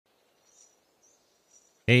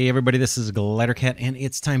Hey everybody, this is Glidercat, and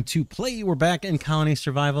it's time to play. We're back in colony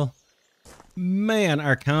survival. Man,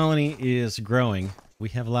 our colony is growing. We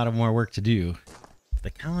have a lot of more work to do. The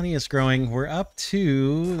colony is growing. We're up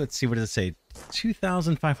to, let's see, what does it say?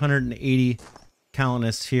 2,580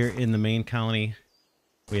 colonists here in the main colony.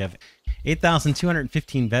 We have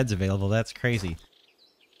 8,215 beds available. That's crazy.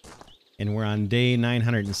 And we're on day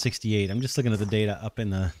 968. I'm just looking at the data up in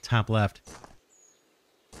the top left.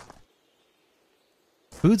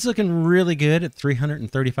 Food's looking really good at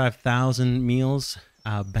 335,000 meals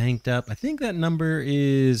banked up. I think that number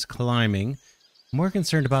is climbing. I'm more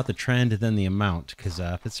concerned about the trend than the amount, because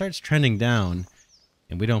if it starts trending down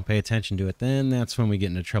and we don't pay attention to it, then that's when we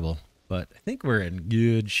get into trouble. But I think we're in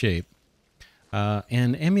good shape.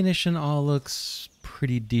 And ammunition all looks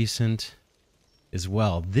pretty decent as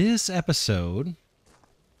well. This episode,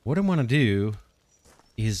 what I want to do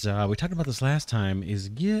is, we talked about this last time, is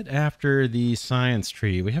get after the science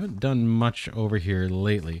tree. We haven't done much over here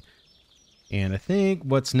lately. And I think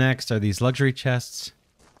what's next are these luxury chests.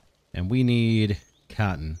 And we need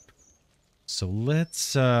cotton. So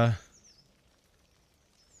let's, or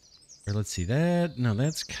let's see that. No,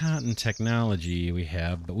 that's cotton technology we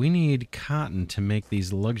have. But we need cotton to make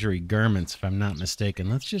these luxury garments, if I'm not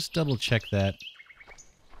mistaken. Let's just double check that.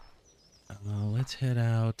 Let's head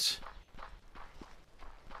out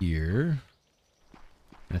here.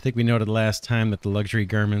 I think we noted last time that the luxury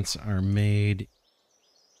garments are made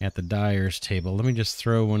at the dyer's table. Let me just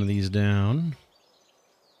throw one of these down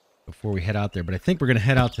before we head out there. But I think we're going to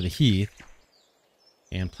head out to the Heath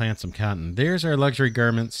and plant some cotton. There's our luxury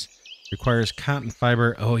garments. Requires cotton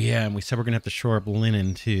fiber. Oh yeah, and we said we're going to have to shore up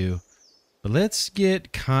linen too. But let's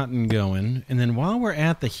get cotton going. And then while we're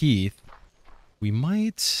at the Heath, we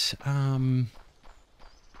might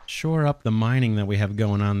shore up the mining that we have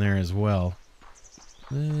going on there as well.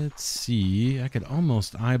 Let's see. I could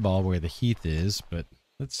almost eyeball where the Heath is, but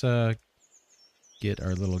let's get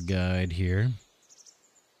our little guide here.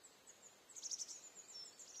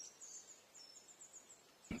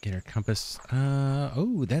 Get our compass.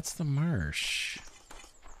 Oh, that's the marsh.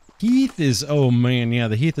 Heath is, oh man, yeah,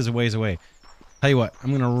 the Heath is a ways away. Tell you what, I'm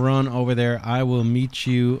going to run over there. I will meet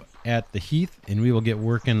you at the Heath, and we will get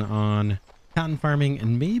working on cotton farming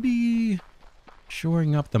and maybe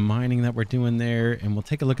shoring up the mining that we're doing there, and we'll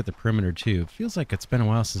take a look at the perimeter too. It feels like it's been a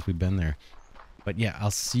while since we've been there. But yeah,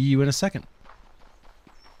 I'll see you in a second.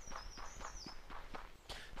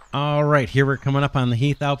 All right, here we're coming up on the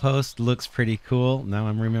Heath outpost. Looks pretty cool. Now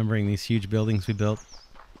I'm remembering these huge buildings we built.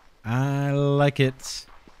 I like it.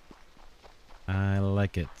 I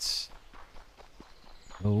like it.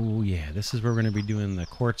 Oh yeah, this is where we're going to be doing the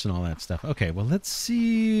quartz and all that stuff. Okay, well let's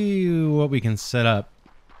see what we can set up.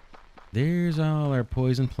 There's all our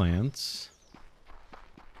poison plants.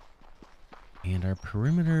 And our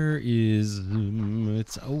perimeter is,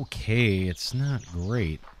 it's okay. It's not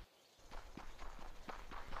great.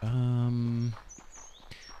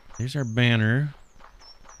 There's our banner.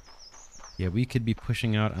 Yeah, we could be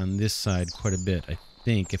pushing out on this side quite a bit, I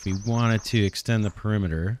think, if we wanted to extend the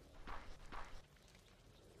perimeter.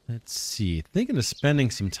 Let's see. Thinking of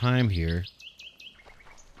spending some time here.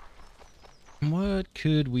 What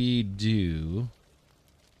could we do?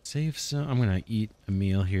 Save some. I'm going to eat a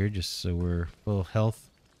meal here just so we're full health.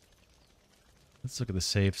 Let's look at the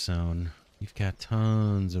safe zone. We've got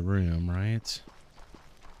tons of room, right?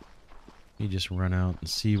 You just run out and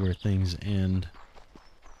see where things end.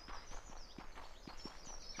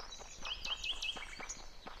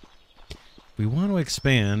 If we want to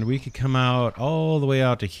expand, we could come out all the way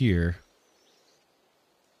out to here.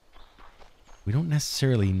 We don't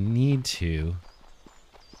necessarily need to.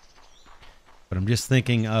 But I'm just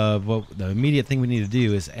thinking of what the immediate thing we need to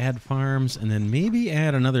do is add farms and then maybe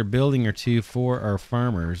add another building or two for our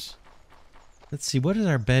farmers. Let's see, what is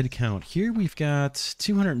our bed count? Here we've got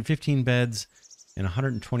 215 beds and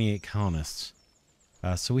 128 colonists.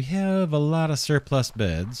 So we have a lot of surplus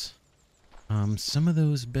beds. Some of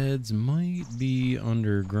those beds might be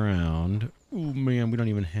underground. Oh man, we don't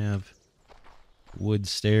even have wood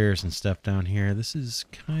stairs and stuff down here. This is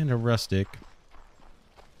kind of rustic.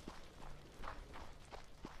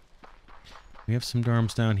 We have some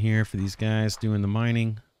dorms down here for these guys doing the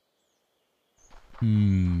mining.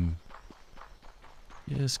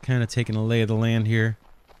 Just kind of taking a lay of the land here.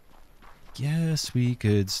 Guess we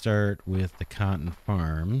could start with the cotton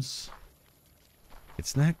farms.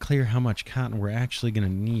 It's not clear how much cotton we're actually going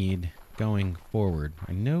to need going forward.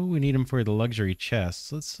 I know we need them for the luxury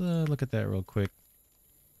chests. Let's look at that real quick.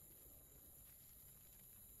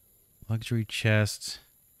 Luxury chests.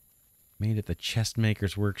 Made at the chest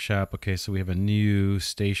maker's workshop. Okay, so we have a new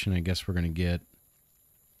station I guess we're going to get.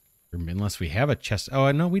 Unless we have a chest.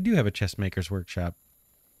 Oh, no, we do have a chest maker's workshop.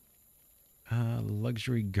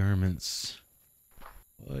 Luxury garments.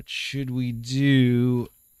 What should we do?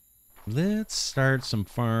 Let's start some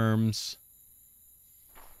farms.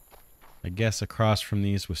 I guess across from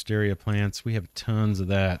these wisteria plants. We have tons of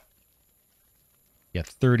that. Yeah,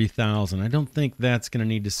 30,000. I don't think that's going to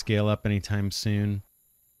need to scale up anytime soon.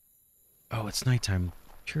 Oh, it's nighttime.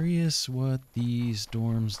 Curious what these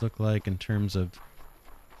dorms look like in terms of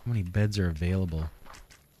how many beds are available.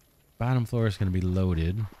 Bottom floor is going to be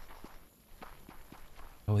loaded.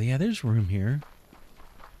 Oh, yeah, there's room here.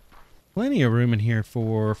 Plenty of room in here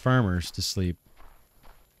for farmers to sleep.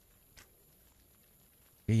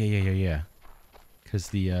 Yeah. Because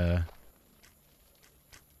the,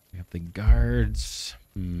 we have the guards.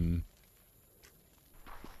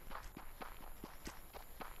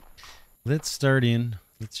 Let's start in.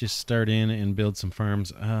 Let's just start in and build some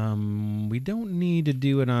farms. We don't need to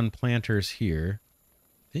do it on planters here.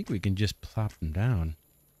 I think we can just plop them down.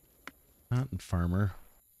 Cotton farmer.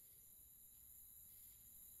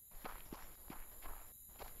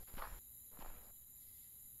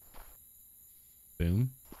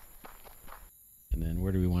 Boom. And then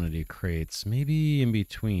where do we want to do crates? Maybe in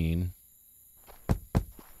between.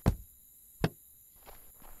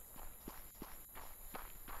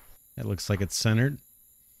 That looks like it's centered.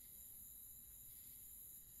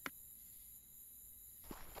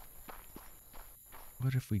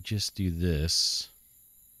 What if we just do this?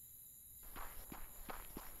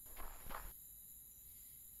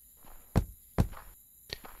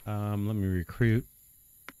 Let me recruit.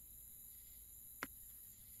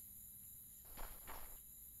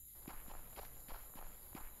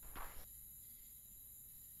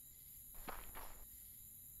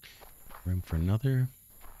 Room for another.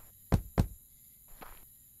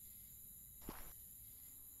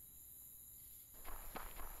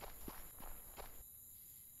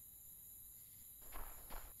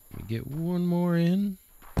 Let me get one more in.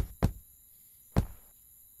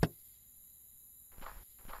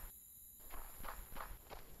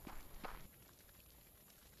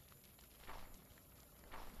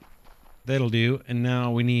 That'll do. And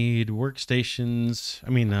now we need workstations.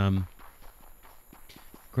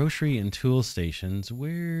 Grocery and tool stations.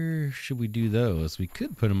 Where should we do those? We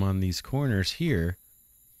could put them on these corners here.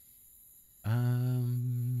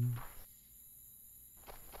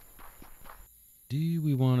 Do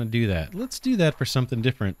we want to do that? Let's do that for something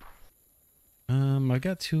different. I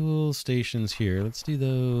got tool stations here. Let's do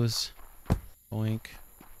those. Boink.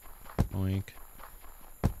 Boink.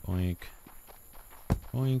 Boink.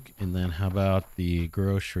 Boink. And then how about the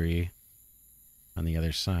grocery on the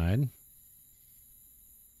other side?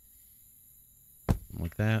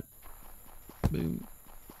 Like that. Boom.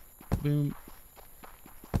 Boom.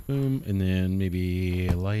 Boom. And then maybe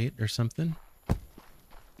a light or something.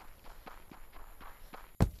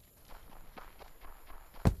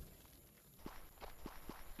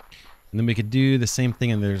 And then we could do the same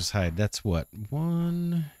thing on the other side. That's what?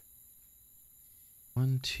 1,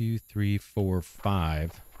 2, 3, 4,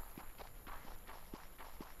 5.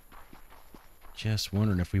 Just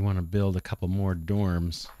wondering if we want to build a couple more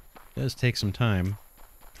dorms. It does take some time.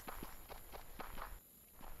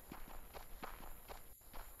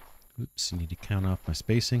 Oops, I need to count off my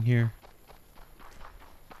spacing here.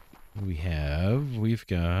 What do we have? We've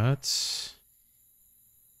got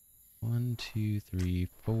 1, 2, 3,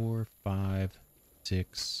 4, 5,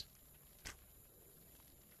 6,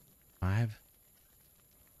 5.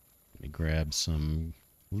 Let me grab some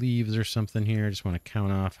leaves or something here. I just want to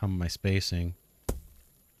count off how my spacing.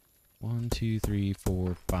 1, 2, 3,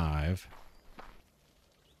 4, 5.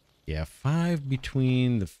 Yeah, 5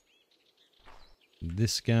 between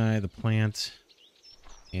this guy, the plant,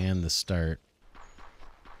 and the start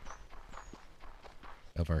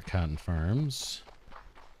of our cotton farms.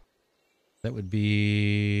 That would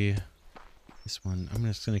be this one. I'm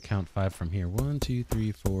just going to count 5 from here. 1, 2,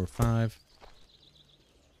 3, 4, 5.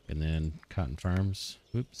 And then cotton farms.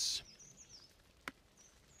 Whoops.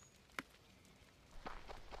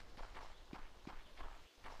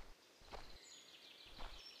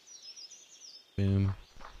 Boom.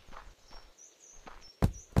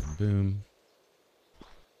 Boom.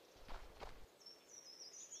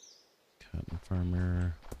 Cotton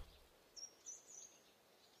farmer.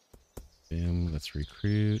 Boom. Let's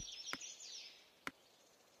recruit.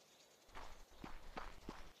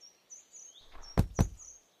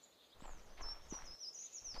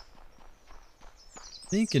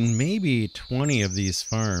 Thinking maybe 20 of these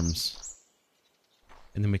farms.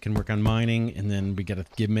 And then we can work on mining, and then we gotta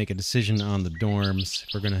make a decision on the dorms. If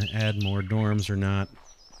we're gonna add more dorms or not.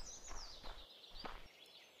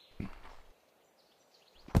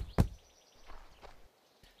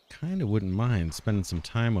 kind of wouldn't mind spending some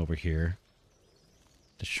time over here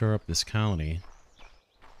to shore up this colony.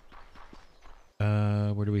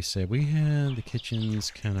 Where do we say? We had the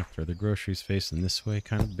kitchens kind of for the groceries facing this way,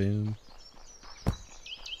 kind of boom.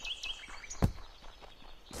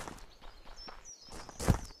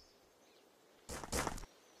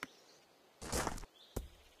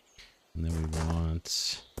 And then we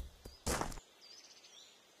want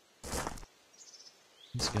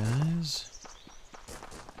these guys.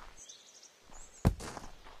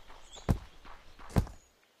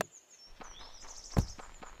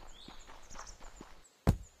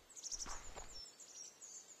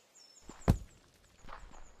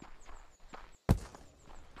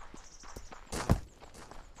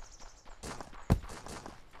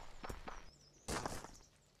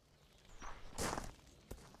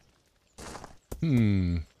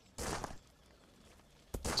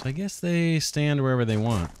 So I guess they stand wherever they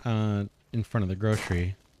want, in front of the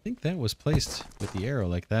grocery. I think that was placed with the arrow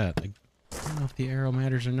like that. I don't know if the arrow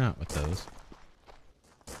matters or not with those.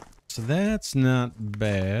 So that's not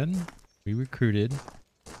bad. We recruited.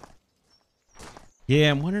 Yeah,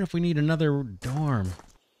 I'm wondering if we need another dorm.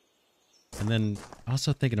 And then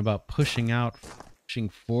also thinking about pushing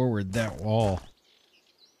forward that wall.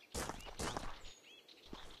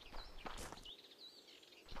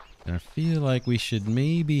 And I feel like we should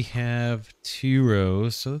maybe have 2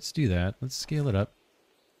 rows, so let's do that. Let's scale it up.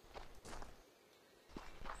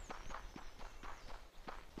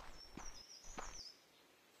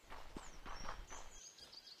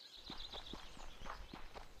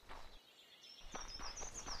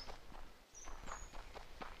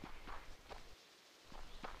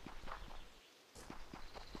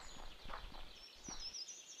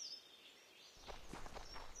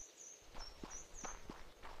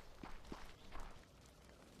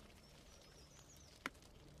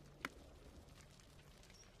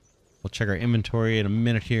 We'll check our inventory in a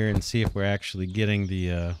minute here and see if we're actually getting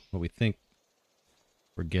the what we think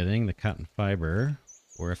we're getting, the cotton fiber,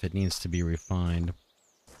 or if it needs to be refined.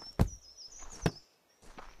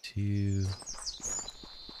 2.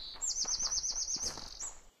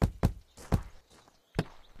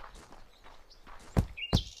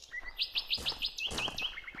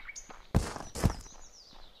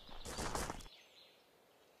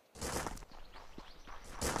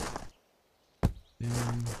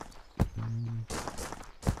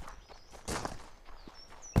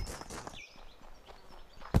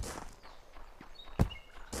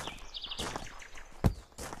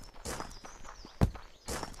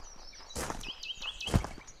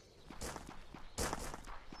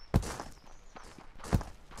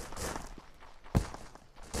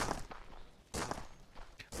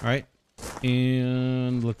 All right,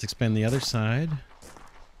 and let's expand the other side.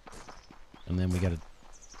 And then we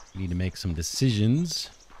need to make some decisions.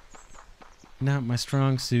 Not my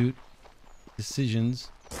strong suit. Decisions.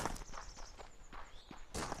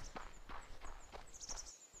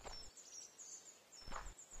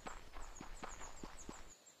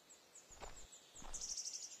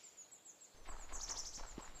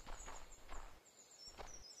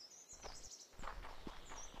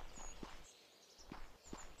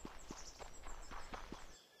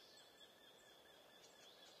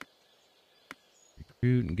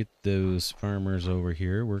 Recruit and get those farmers over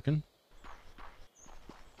here working.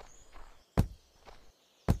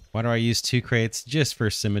 Why do I use 2 crates? Just for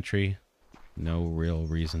symmetry. No real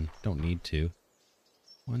reason. Don't need to.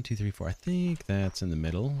 1, 2, 3, 4. I think that's in the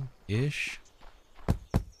middle-ish.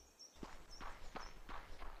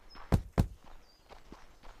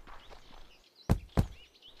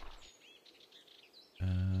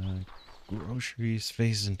 Groceries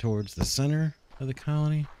facing towards the center of the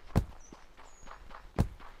colony.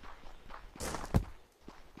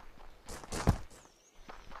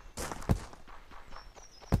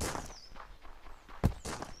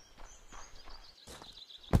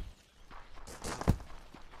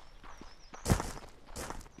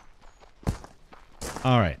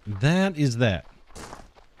 All right, that is that.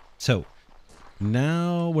 So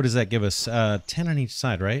now what does that give us? 10 on each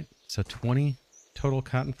side, right? So 20 total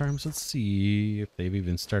cotton farms. Let's see if they've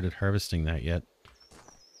even started harvesting that yet.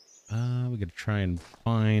 We gotta try and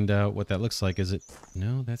find out what that looks like. Is it?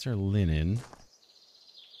 No, that's our linen.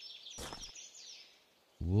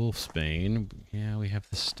 Wolfsbane. Yeah, we have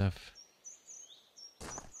this stuff.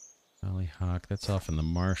 Hollyhock. That's off in the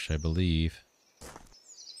marsh, I believe.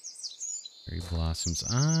 Berry blossoms.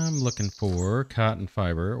 I'm looking for cotton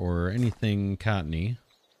fiber or anything cottony.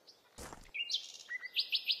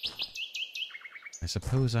 I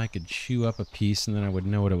suppose I could chew up a piece and then I would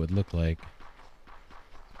know what it would look like.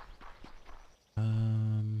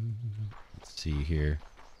 Let's see here.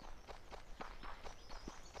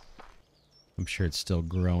 I'm sure it's still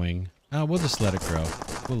growing. We'll just let it grow.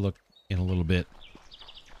 We'll look in a little bit.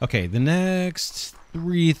 Okay, the next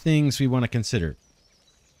 3 things we want to consider.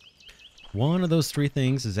 One of those 3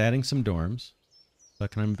 things is adding some dorms. So I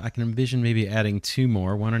can envision maybe adding 2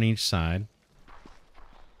 more, 1 on each side.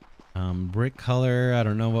 Brick color, I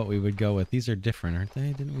don't know what we would go with. These are different, aren't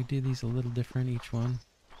they? Didn't we do these a little different, each one?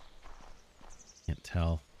 Can't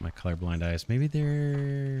tell. My colorblind eyes. Maybe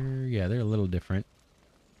they're... yeah, they're a little different.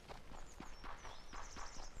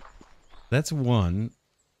 That's one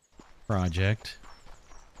project.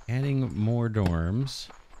 Adding more dorms.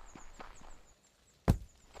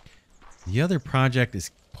 The other project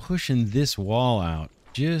is pushing this wall out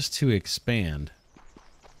just to expand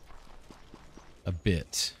a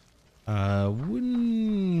bit.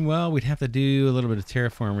 Well, we'd have to do a little bit of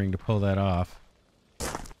terraforming to pull that off.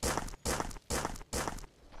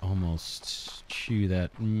 Almost chew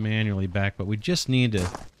that manually back, but we just need to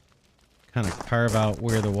kind of carve out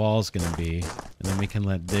where the wall's going to be, and then we can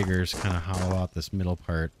let diggers kind of hollow out this middle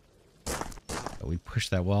part. But we push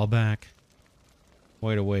that wall back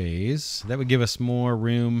quite a ways. That would give us more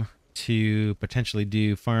room to potentially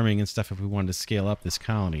do farming and stuff if we wanted to scale up this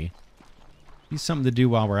colony. Be something to do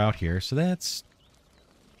while we're out here. So that's...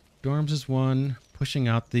 dorms is 1. Pushing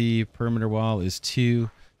out the perimeter wall is 2.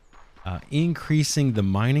 Increasing the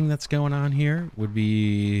mining that's going on here would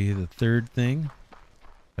be the 3rd thing.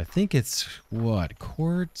 I think it's, what,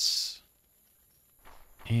 quartz?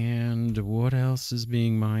 And what else is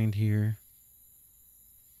being mined here?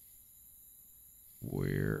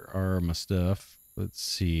 Where are my stuff? Let's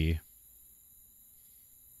see.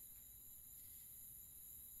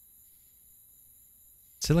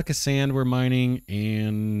 Silica sand we're mining,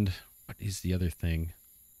 and what is the other thing?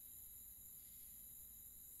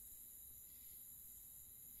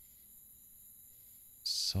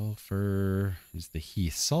 Sulfur is the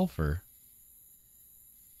Heath. Sulfur?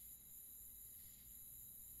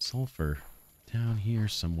 Sulfur. Down here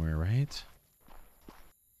somewhere, right?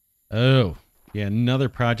 Oh, yeah, another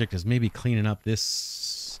project is maybe cleaning up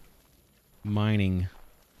this mining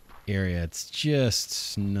area. It's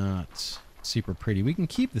just not super pretty. We can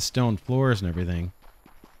keep the stone floors and everything.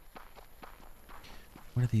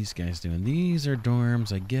 What are these guys doing? These are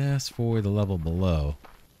dorms, I guess, for the level below.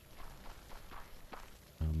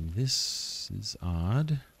 This is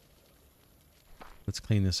odd. Let's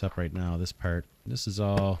clean this up right now, this part. This is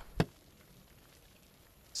all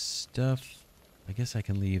stuff. I guess I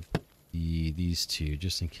can leave these 2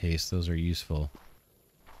 just in case those are useful.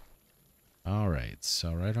 Alright,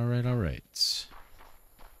 alright.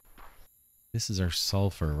 This is our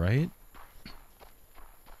sulfur, right? How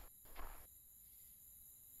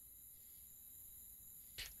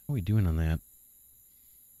are we doing on that?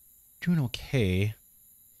 Doing okay.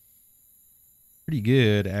 Pretty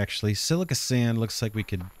good, actually. Silica sand looks like we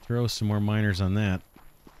could throw some more miners on that.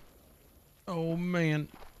 Oh, man.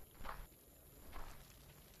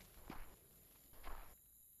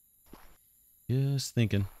 Just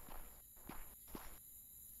thinking.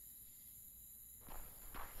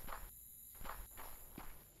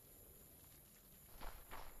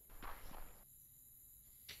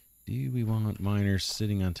 Do we want miners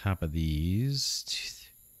sitting on top of these?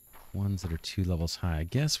 Ones that are 2 levels high. I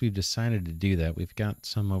guess we've decided to do that. We've got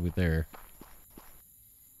some over there.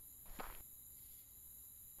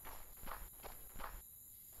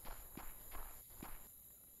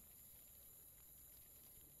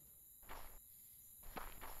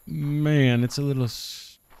 Man, it's a little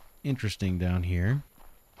interesting down here.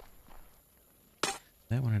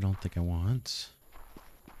 That one I don't think I want.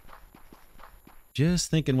 Just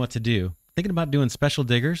thinking what to do. Thinking about doing special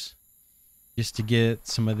diggers. Just to get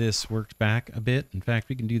some of this worked back a bit. In fact,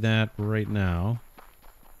 we can do that right now.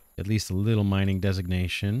 At least a little mining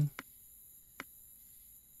designation.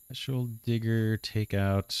 Special digger, take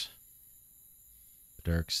out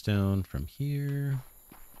the dark stone from here.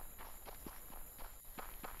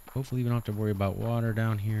 Hopefully we don't have to worry about water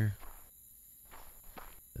down here.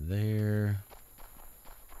 There.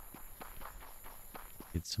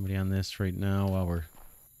 Get somebody on this right now while we're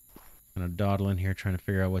kind of dawdling here trying to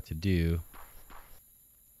figure out what to do.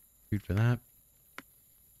 Food for that.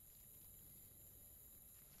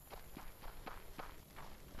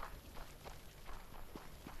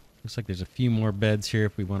 Looks like there's a few more beds here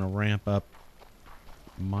if we want to ramp up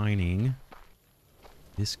mining.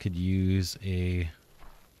 This could use a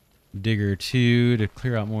digger too to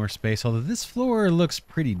clear out more space. Although this floor looks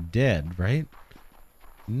pretty dead, right?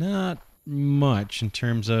 Not much in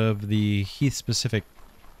terms of the Heath specific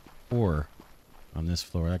ore on this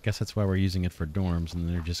floor. I guess that's why we're using it for dorms and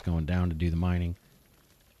they're just going down to do the mining.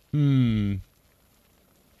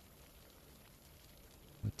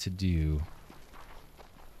 what to do.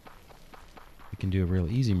 We can do a real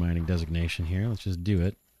easy mining designation here. Let's just do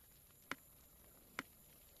it.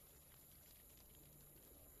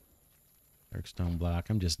 Dark stone block.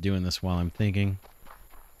 I'm just doing this while I'm thinking.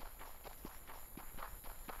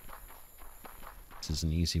 This is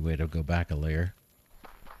an easy way to go back a layer.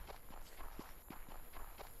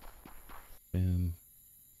 Boom.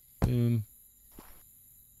 Boom.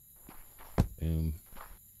 Boom.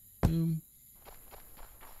 Boom.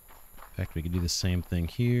 In fact, we could do the same thing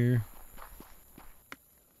here.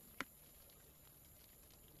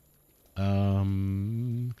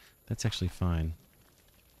 That's actually fine.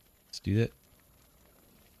 Let's do that.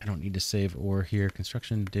 I don't need to save ore here.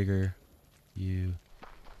 Construction, digger, you.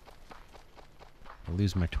 I'll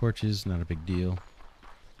lose my torches, not a big deal.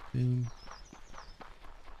 Boom.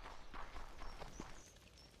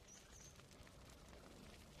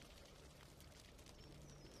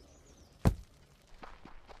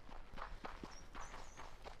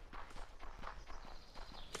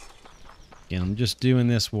 Again, I'm just doing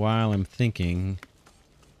this while I'm thinking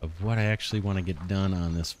of what I actually want to get done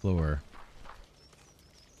on this floor.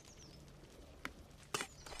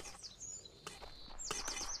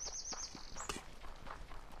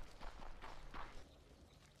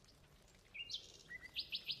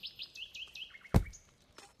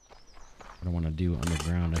 What I want to do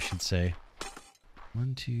underground, I should say.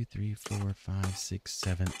 1, 2, 3, 4, 5, 6,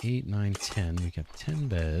 7, 8, 9, 10. We got 10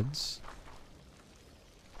 beds.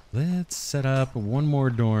 Let's set up one more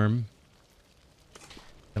dorm.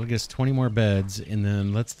 That'll get us 20 more beds, and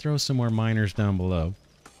then let's throw some more miners down below.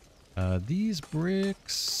 These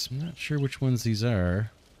bricks, I'm not sure which ones these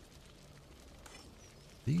are.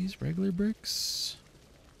 These regular bricks?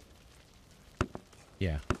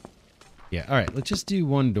 Yeah. Yeah, alright, let's just do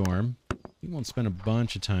one dorm. We won't spend a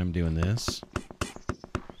bunch of time doing this.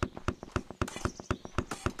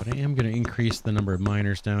 But I am going to increase the number of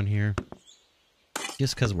miners down here.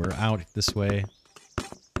 Just because we're out this way.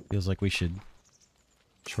 Feels like we should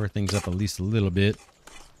shore things up at least a little bit.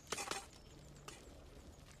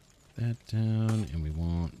 That down, and we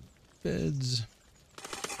want beds.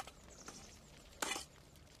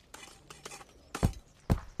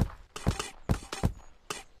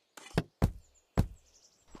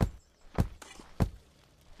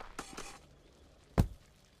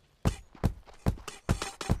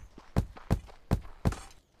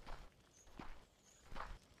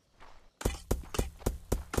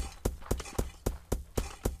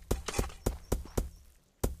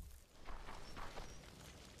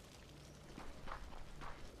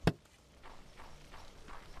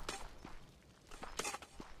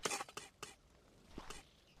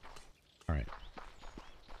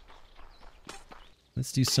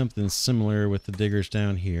 Let's do something similar with the diggers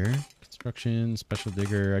down here. Construction, special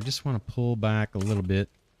digger. I just want to pull back a little bit.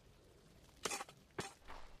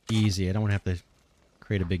 Easy. I don't want to have to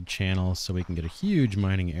create a big channel so we can get a huge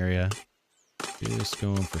mining area. Just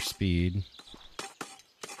going for speed.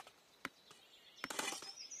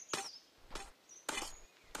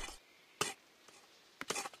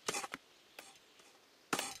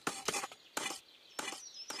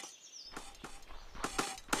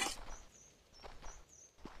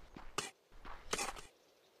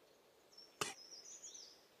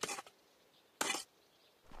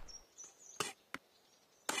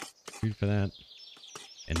 Good for that.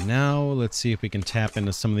 And now let's see if we can tap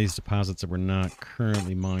into some of these deposits that we're not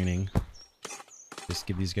currently mining. Just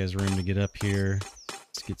give these guys room to get up here.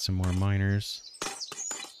 Let's get some more miners.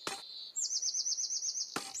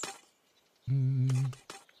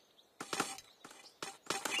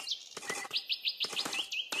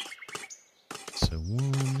 So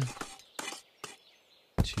 1,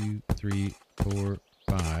 2, 3, 4,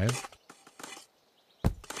 5.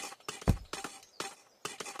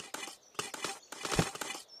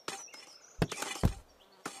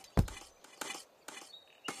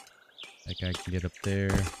 That guy can get up there.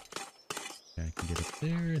 That guy can get up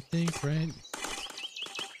there, I think, right?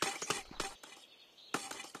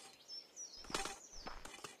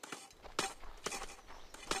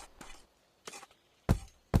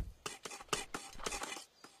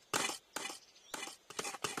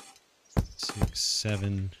 Six,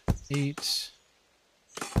 7, 8.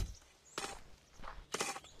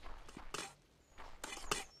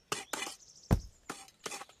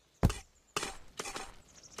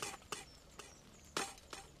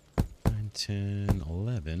 Nine, 10,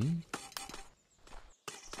 11.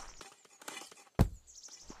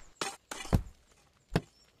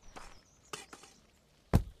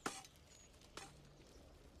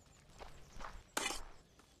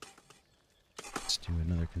 Let's do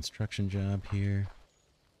another construction job here.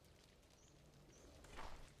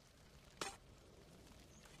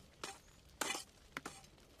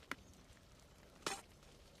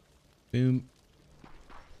 Boom.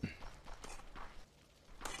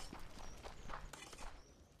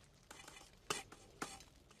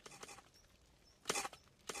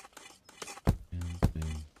 And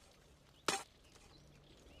boom.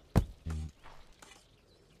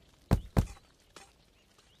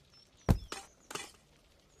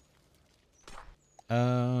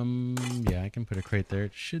 Yeah, I can put a crate there.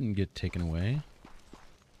 It shouldn't get taken away.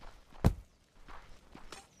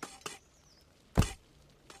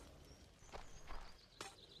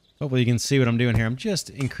 Hopefully you can see what I'm doing here. I'm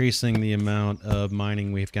just increasing the amount of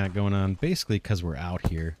mining we've got going on, basically because we're out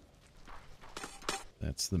here.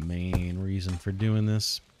 That's the main reason for doing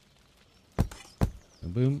this.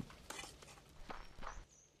 Boom.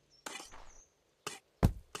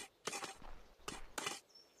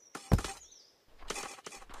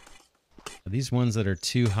 These ones that are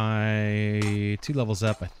too high, 2 levels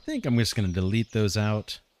up, I think I'm just going to delete those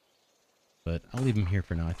out. But I'll leave them here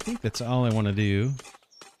for now. I think that's all I want to do.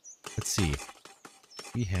 Let's see.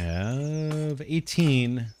 We have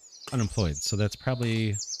 18 unemployed, so that's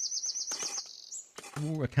probably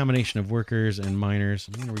a combination of workers and miners.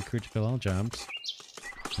 I'm going to recruit to fill all jobs.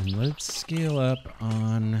 And let's scale up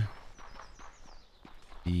on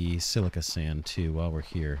the silica sand, too, while we're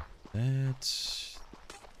here. That's...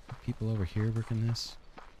 people over here working this?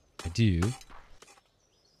 I do.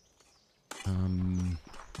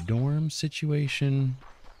 Dorm situation.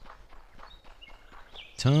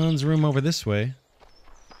 Tons of room over this way.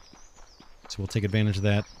 So we'll take advantage of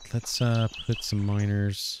that. Let's put some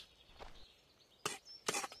miners.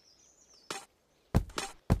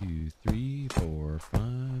 2, 3, 4,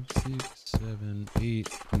 5, 6, 7, 8,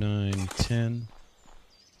 9, 10.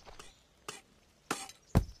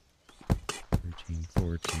 13,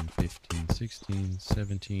 14, 15, 16,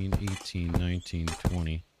 17, 18, 19,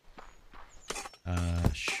 20.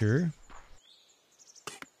 Sure.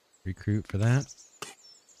 Recruit for that.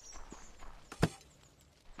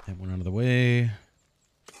 That one out of the way.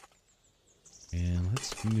 And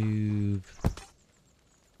let's move.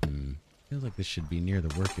 Feels like this should be near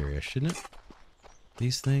the work area, shouldn't it?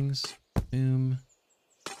 These things. Boom.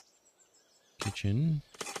 Kitchen.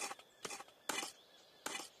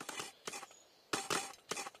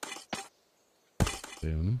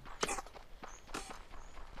 Boom.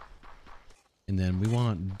 And then we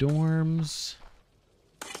want dorms.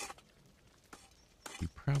 We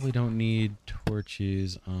probably don't need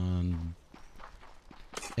torches on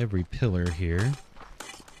every pillar here.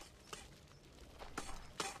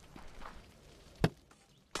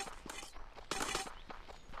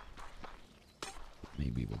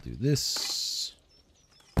 Maybe we'll do this.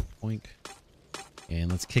 Boink. And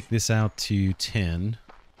let's kick this out to 10.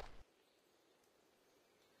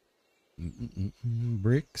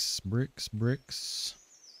 Bricks, bricks, bricks.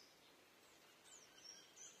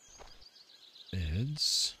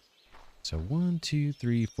 Beds. So 1, 2,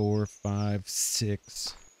 3, 4, 5,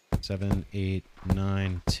 6, 7, 8,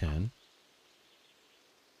 9, 10.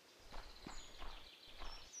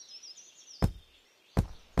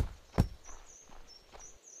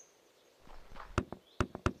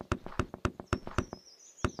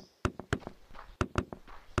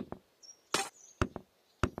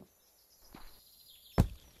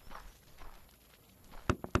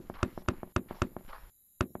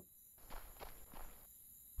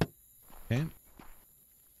 Okay.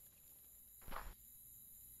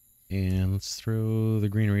 And let's throw the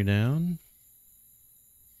greenery down.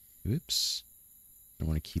 Oops. I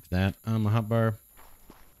want to keep that on the hotbar.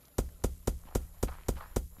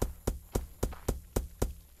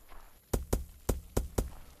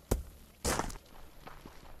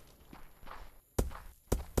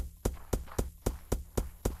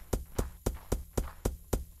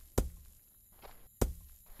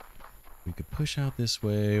 We could push out this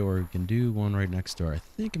way, or we can do one right next door. I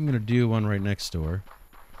think I'm going to do one right next door.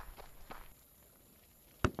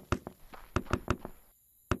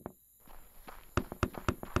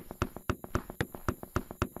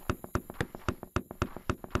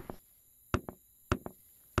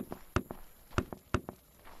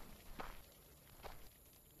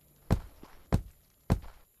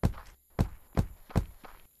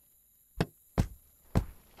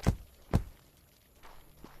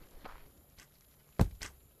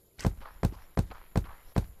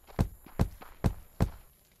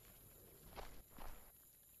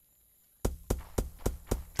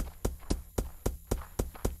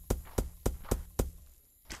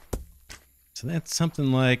 So that's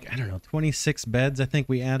something like, I don't know, 26 beds I think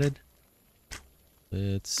we added.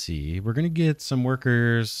 Let's see. We're going to get some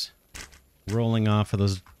workers rolling off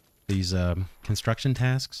of these construction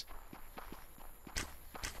tasks.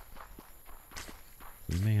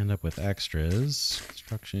 We may end up with extras.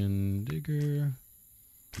 Construction digger.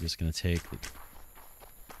 I'm just going to take the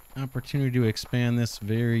opportunity to expand this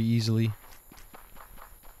very easily.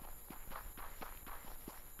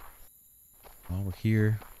 While we're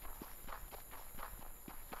here.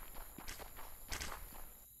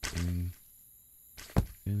 Boom.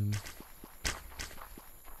 Boom.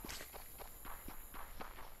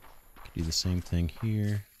 Could do the same thing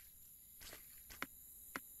here.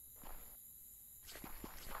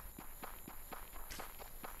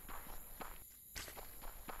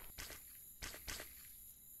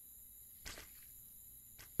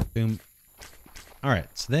 Boom.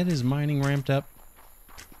 Alright, so that is mining ramped up.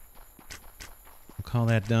 We'll call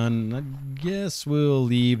that done. I guess we'll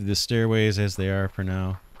leave the stairways as they are for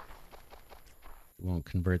now. We won't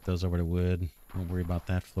convert those over to wood. Won't worry about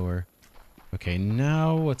that floor. Okay,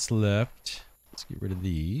 now what's left? Let's get rid of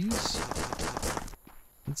these.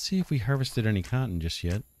 Let's see if we harvested any cotton just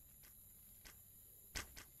yet.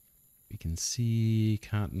 We can see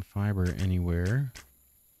cotton fiber anywhere.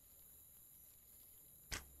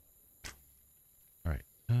 Alright,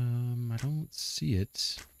 I don't see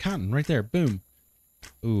it. Cotton, right there, boom!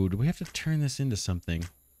 Ooh, do we have to turn this into something?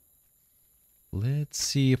 Let's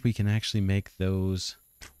see if we can actually make those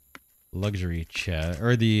luxury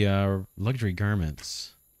luxury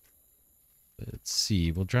garments. Let's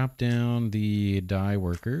see, we'll drop down the dye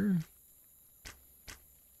worker.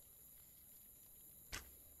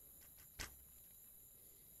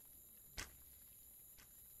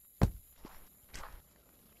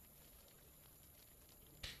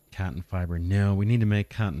 Cotton fiber. No, we need to make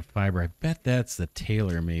cotton fiber. I bet that's the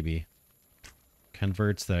tailor, maybe.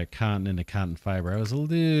 Converts the cotton into cotton fiber. I was a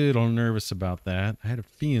little nervous about that. I had a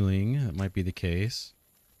feeling that might be the case.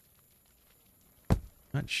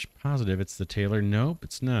 Not positive it's the tailor. Nope,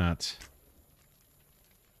 it's not.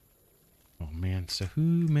 Oh man, so who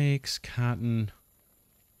makes cotton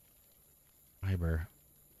fiber?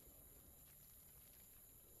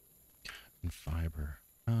 Cotton fiber.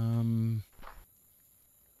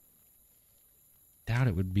 Doubt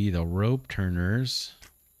it would be the rope turners.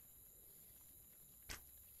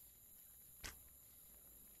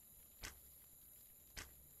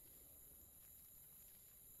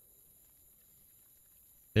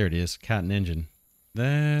 There it is, cotton engine.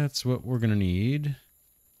 That's what we're gonna need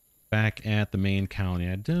back at the main colony.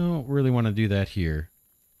 I don't really want to do that here.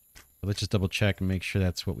 But let's just double check and make sure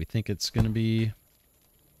that's what we think it's gonna be.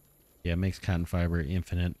 Yeah, it makes cotton fiber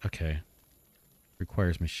infinite. Okay.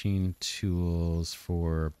 Requires machine tools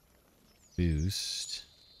for boost.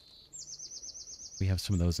 We have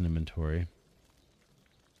some of those in inventory.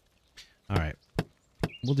 Alright.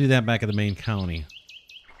 We'll do that back at the main colony.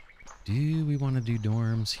 Do we want to do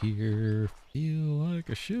dorms here? Feel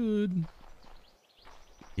like I should.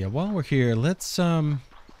 Yeah, while we're here, let's do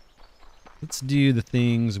the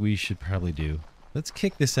things we should probably do. Let's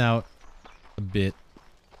kick this out a bit.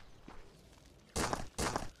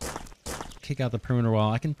 Kick out the perimeter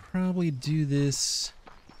wall. I can probably do this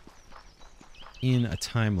in a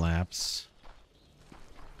time lapse.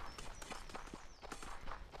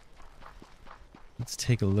 Let's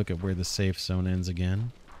take a look at where the safe zone ends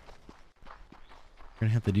again. We're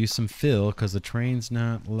gonna have to do some fill because the terrain's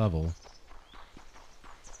not level.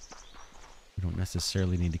 We don't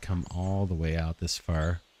necessarily need to come all the way out this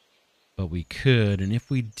far, but we could. And if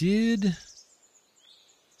we did, if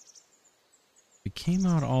we came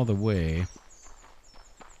out all the way.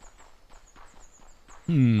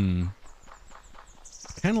 Kind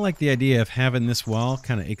of like the idea of having this wall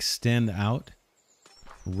kind of extend out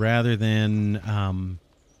rather than kind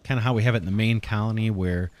of how we have it in the main colony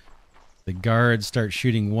where the guards start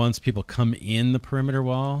shooting once people come in the perimeter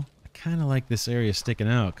wall. I kind of like this area sticking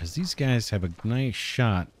out because these guys have a nice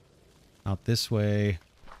shot out this way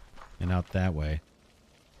and out that way.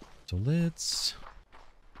 So let's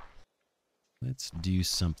do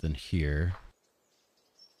something here.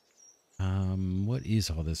 What is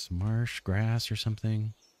all this? Marsh grass or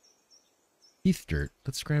something? Heath dirt.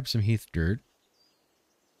 Let's grab some heath dirt.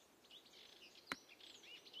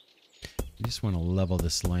 I just want to level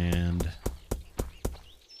this land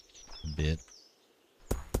a bit.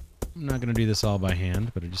 I'm not going to do this all by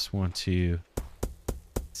hand, but I just want to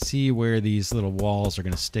see where these little walls are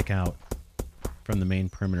going to stick out from the main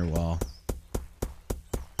perimeter wall.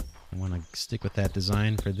 I want to stick with that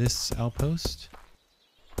design for this outpost.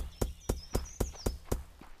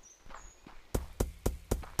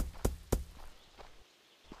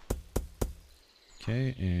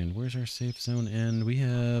 Okay, and where's our safe zone end? We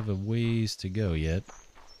have a ways to go yet.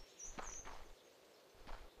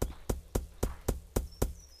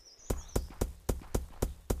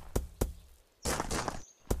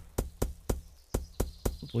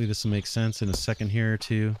 Hopefully this will make sense in a second here or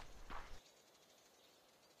two.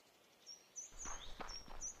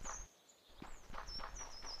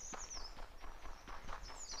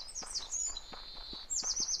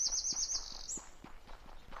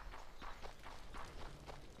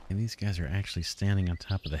 And these guys are actually standing on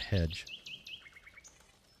top of the hedge.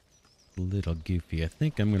 A little goofy. I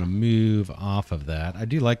think I'm going to move off of that. I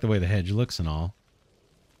do like the way the hedge looks and all.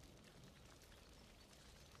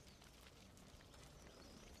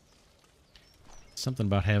 Something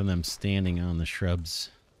about having them standing on the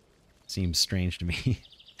shrubs seems strange to me.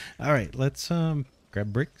 All right, let's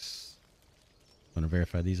grab bricks. Want to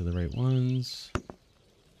verify these are the right ones.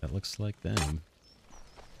 That looks like them.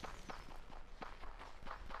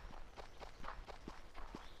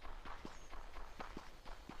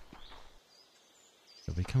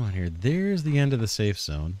 So we come on here. There's the end of the safe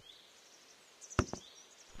zone. Do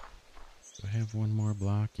I have one more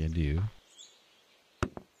block? Yeah, I do.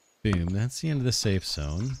 Boom, that's the end of the safe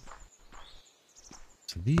zone.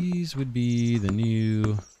 So these would be the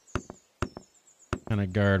new kind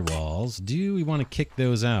of guard walls. Do we want to kick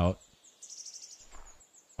those out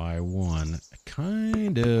by one? I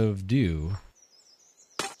kind of do.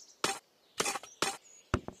 I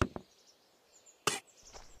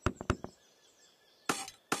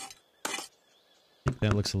think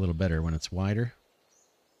that looks a little better when it's wider.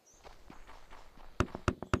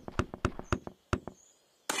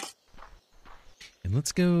 And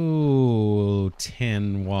let's go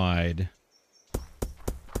 10 wide.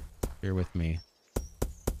 Bear with me.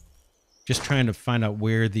 Just trying to find out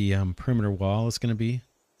where the perimeter wall is going to be.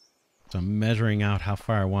 So I'm measuring out how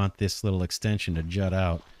far I want this little extension to jut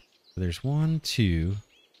out. So there's 1, 2,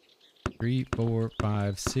 3, 4,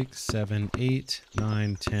 5, 6, 7, 8,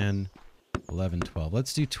 9, 10, 11, 12.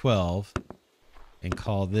 Let's do 12 and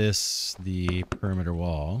call this the perimeter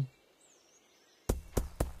wall.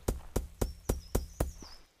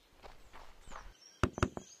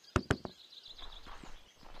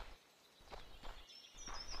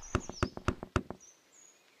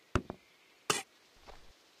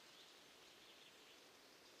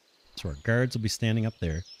 So our guards will be standing up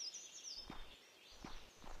there.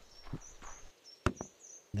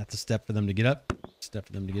 That's a step for them to get up. Step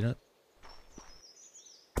for them to get up.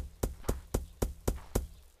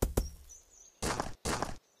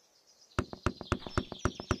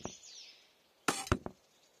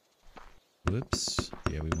 Whoops.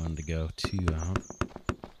 Yeah, we wanted to go 2 out.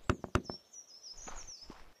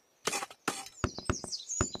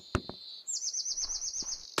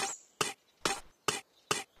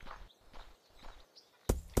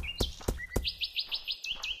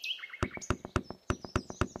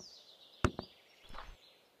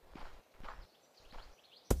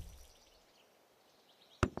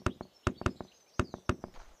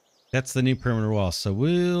 That's the new perimeter wall. So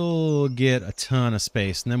we'll get a ton of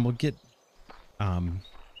space, and then we'll get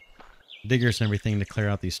diggers and everything to clear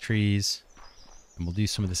out these trees. And we'll do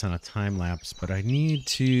some of this on a time lapse, but I need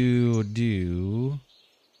to do,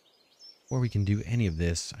 before we can do any of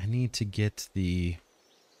this, I need to get the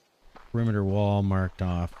perimeter wall marked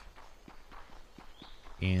off.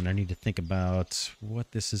 And I need to think about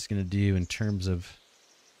what this is going to do in terms of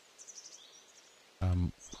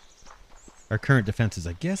our current defenses.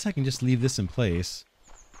 I guess I can just leave this in place.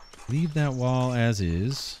 Leave that wall as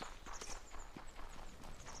is.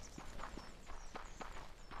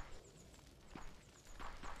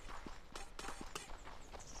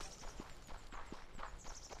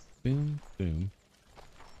 Boom, boom.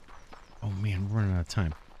 Oh man, we're running out of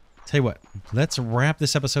time. Tell you what, let's wrap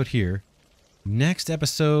this episode here. Next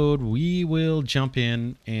episode, we will jump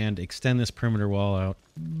in and extend this perimeter wall out.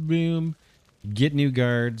 Boom. Get new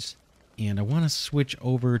guards. And I want to switch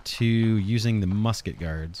over to using the musket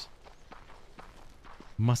guards.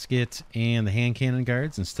 Musket and the hand cannon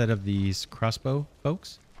guards instead of these crossbow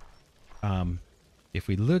folks. If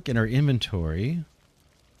we look at our inventory,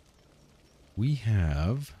 we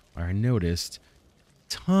have, or I noticed, a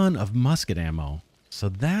ton of musket ammo. So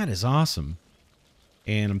that is awesome.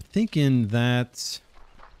 And I'm thinking that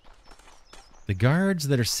the guards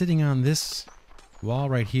that are sitting on this wall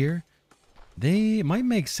right here, it might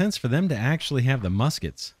make sense for them to actually have the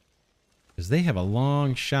muskets, because they have a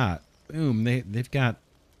long shot. Boom, they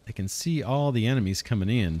can see all the enemies coming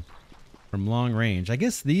in from long range. I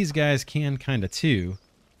guess these guys can kind of too.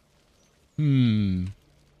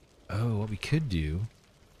 Oh, what we could do.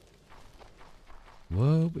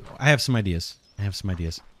 Whoa, I have some ideas.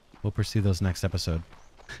 We'll pursue those next episode.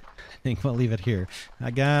 I think we'll leave it here.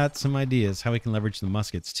 I got some ideas how we can leverage the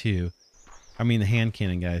muskets too. I mean the hand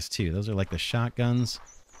cannon guys too. Those are like the shotguns,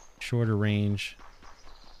 shorter range,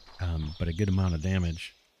 but a good amount of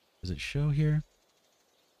damage. Does it show here?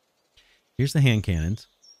 Here's the hand cannons.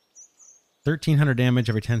 1,300 damage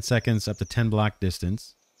every 10 seconds up to 10 block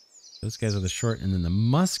distance. Those guys are the short. And then the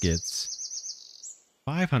muskets,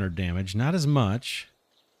 500 damage. Not as much.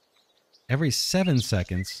 Every 7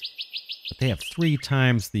 seconds. But they have 3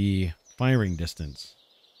 times the firing distance.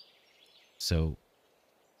 So,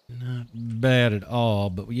 not bad at all.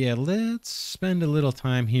 But yeah, let's spend a little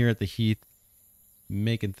time here at the Heath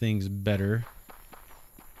making things better.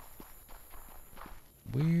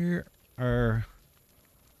 Where our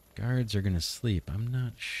guards are going to sleep? I'm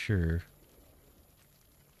not sure.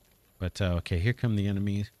 But, okay, here come the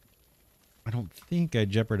enemies. I don't think I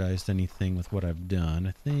jeopardized anything with what I've done.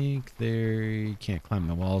 I think you can't climb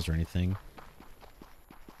the walls or anything.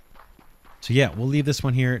 So yeah, we'll leave this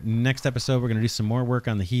one here. Next episode, we're going to do some more work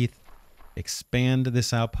on the Heath. Expand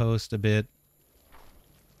this outpost a bit.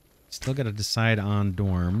 Still got to decide on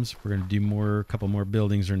dorms. We're going to do a couple more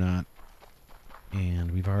buildings or not.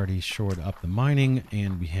 And we've already shored up the mining,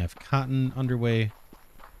 and we have cotton underway.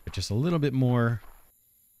 But just a little bit more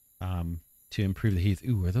to improve the Heath.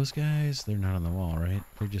 Ooh, are those guys? They're not on the wall, right?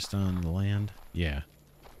 They're just on the land. Yeah.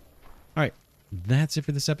 All right. That's it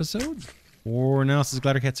for this episode. For now, this is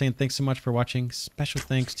Glidercat saying thanks so much for watching. Special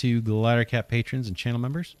thanks to Glidercat patrons and channel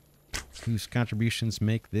members whose contributions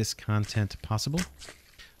make this content possible.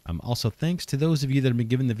 Also, thanks to those of you that have been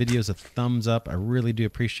giving the videos a thumbs up. I really do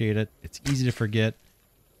appreciate it. It's easy to forget,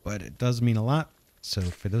 but it does mean a lot. So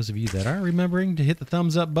for those of you that are remembering to hit the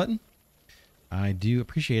thumbs up button, I do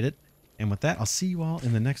appreciate it. And with that, I'll see you all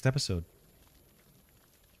in the next episode.